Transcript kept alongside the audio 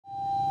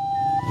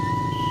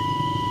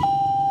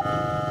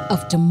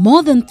After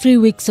more than 3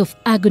 weeks of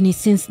agony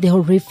since the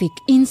horrific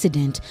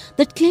incident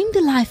that claimed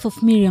the life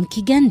of Mariam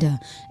Kighenda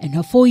and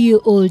her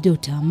 4-year-old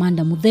daughter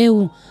Amanda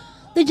Mutheu,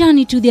 the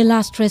journey to their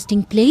last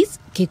resting place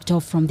kicked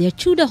off from their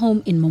Chuda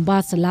home in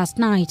Mombasa last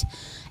night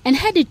and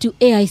headed to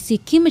AIC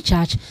Kima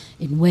Church,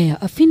 in where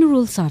a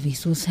funeral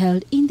service was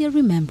held in their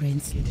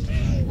remembrance.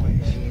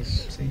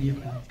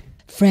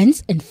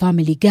 Friends and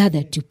family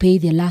gathered to pay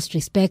their last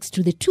respects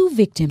to the 2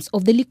 victims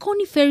of the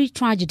Likoni Ferry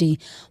tragedy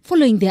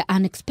following their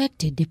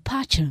unexpected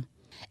departure.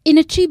 In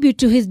a tribute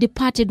to his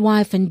departed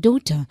wife and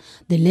daughter,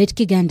 the late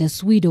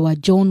Kighenda's widower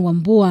John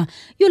Wambua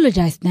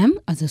eulogized them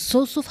as a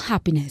source of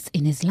happiness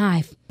in his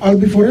life. I'll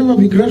forever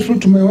be grateful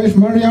to my wife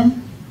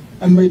Mariam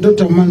and my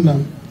daughter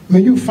Amanda. May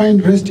you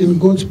find rest in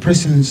God's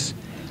presence.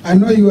 I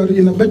know you are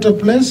in a better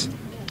place,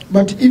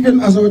 but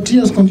even as our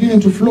tears continue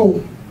to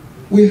flow,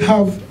 we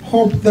have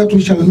hope that we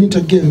shall meet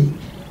again.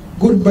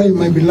 Goodbye,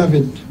 my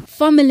beloved.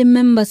 Family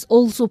members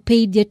also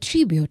paid their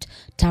tribute,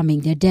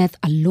 terming their death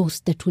a loss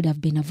that would have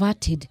been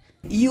averted.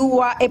 You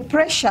were a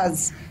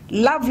precious,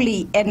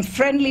 lovely and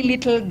friendly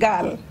little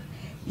girl.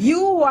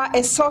 You were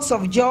a source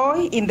of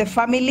joy in the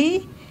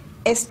family,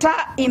 a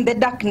star in the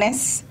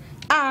darkness,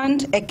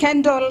 and a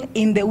candle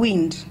in the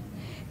wind.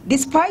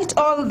 Despite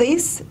all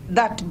this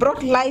that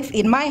brought life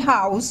in my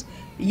house,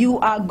 you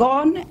are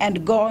gone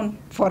and gone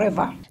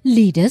forever.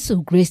 Leaders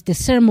who graced the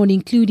ceremony,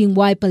 including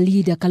Wiper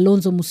leader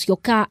Kalonzo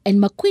Musyoka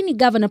and Makueni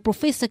Governor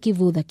Professor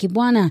Kivutha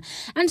Kibwana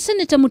and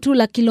Senator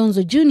Mutula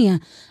Kalonzo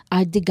Jr.,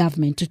 urged the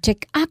government to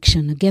take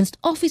action against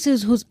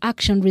officers whose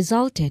action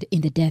resulted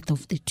in the death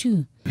of the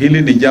 2.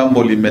 Hili ni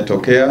jambo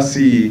limetokea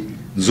si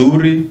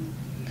nzuri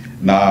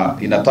na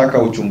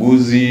inataka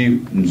uchunguzi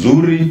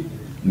mzuri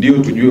ndio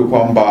tujue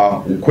kwamba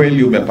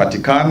ukweli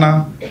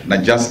umepatikana na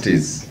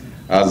justice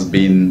has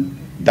been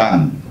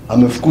done.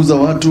 Amefukuza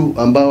watu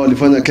ambao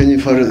walifanya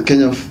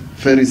Kenya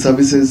Ferry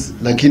Services,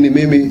 lakini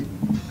mimi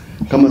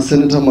kama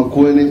Senator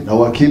Makueni na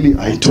wakili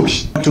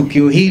haitoshi.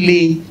 Tukio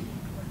hili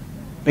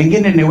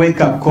pengine ni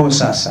wake up call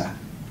sasa,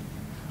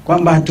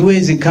 kwamba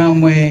hatuwezi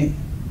kamwe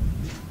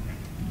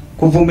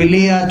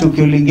kuvumilia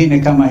tukio lingine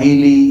kama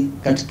hili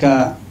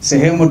katika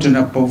sehemu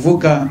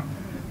tunapovuka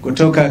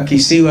kutoka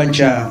kisiwa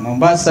cha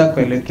Mombasa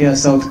kuelekea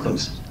South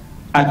Coast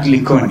at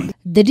Likoni.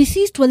 The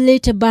deceased were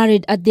later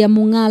buried at their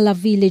Mung'ala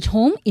village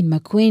home in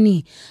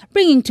Makueni,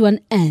 bringing to an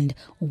end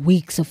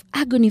weeks of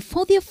agony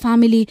for their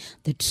family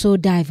that saw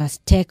divers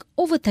take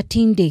over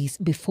 13 days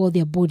before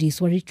their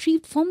bodies were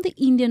retrieved from the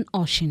Indian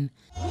Ocean.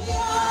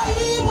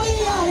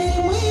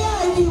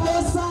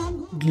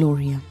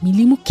 Gloria,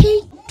 Milimu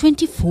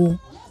K24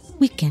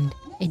 Weekend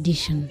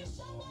Edition.